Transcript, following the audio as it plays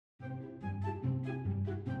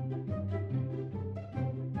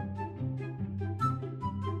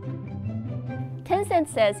Tencent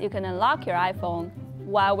says you can unlock your iPhone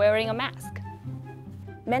while wearing a mask.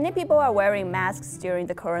 Many people are wearing masks during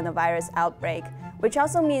the coronavirus outbreak, which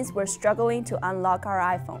also means we're struggling to unlock our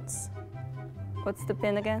iPhones. What's the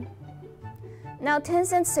pin again? Now,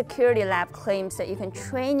 Tencent's security lab claims that you can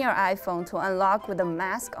train your iPhone to unlock with a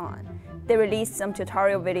mask on. They released some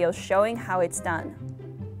tutorial videos showing how it's done.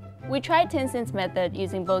 We tried Tencent's method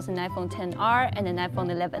using both an iPhone XR and an iPhone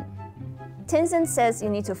 11. Tencent says you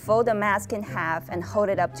need to fold the mask in half and hold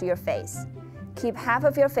it up to your face. Keep half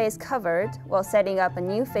of your face covered while setting up a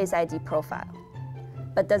new Face ID profile.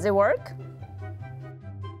 But does it work?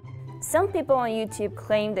 Some people on YouTube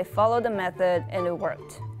claim they followed the method and it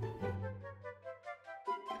worked.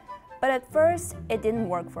 But at first, it didn't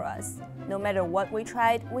work for us. No matter what we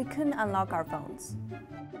tried, we couldn't unlock our phones.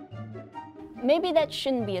 Maybe that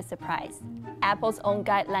shouldn't be a surprise. Apple's own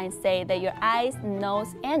guidelines say that your eyes,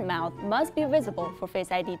 nose, and mouth must be visible for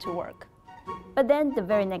Face ID to work. But then the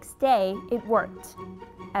very next day, it worked.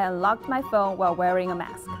 I unlocked my phone while wearing a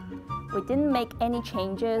mask. We didn't make any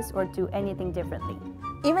changes or do anything differently.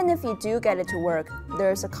 Even if you do get it to work,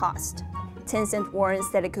 there's a cost. Tencent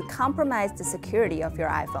warns that it could compromise the security of your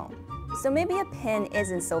iPhone. So maybe a pin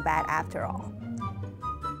isn't so bad after all.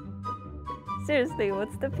 Seriously,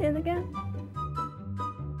 what's the pin again?